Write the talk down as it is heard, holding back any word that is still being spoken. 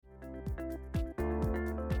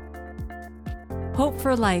Hope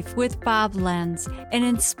for Life with Bob Lenz, an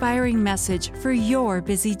inspiring message for your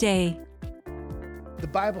busy day. The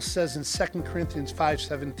Bible says in 2 Corinthians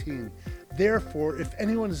 5:17, "Therefore, if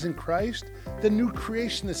anyone is in Christ, the new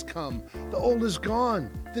creation has come. The old is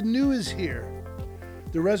gone. The new is here."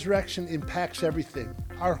 The resurrection impacts everything: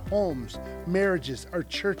 our homes, marriages, our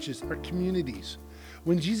churches, our communities.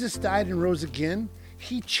 When Jesus died and rose again,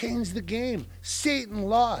 he changed the game. Satan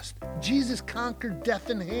lost. Jesus conquered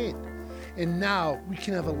death and hate. And now we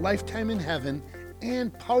can have a lifetime in heaven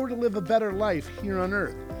and power to live a better life here on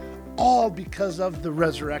earth, all because of the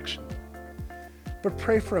resurrection. But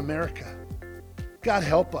pray for America. God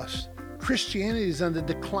help us. Christianity is on the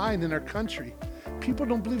decline in our country. People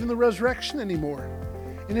don't believe in the resurrection anymore.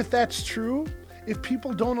 And if that's true, if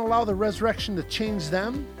people don't allow the resurrection to change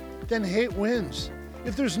them, then hate wins.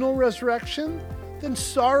 If there's no resurrection, then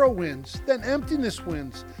sorrow wins, then emptiness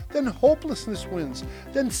wins, then hopelessness wins,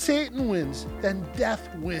 then Satan wins, then death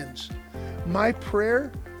wins. My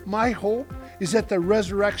prayer, my hope, is that the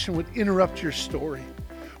resurrection would interrupt your story.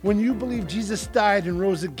 When you believe Jesus died and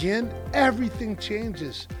rose again, everything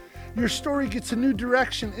changes. Your story gets a new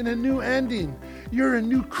direction and a new ending. You're a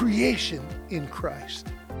new creation in Christ.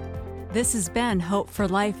 This has been Hope for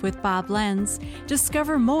Life with Bob Lenz.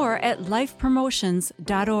 Discover more at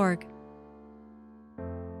lifepromotions.org.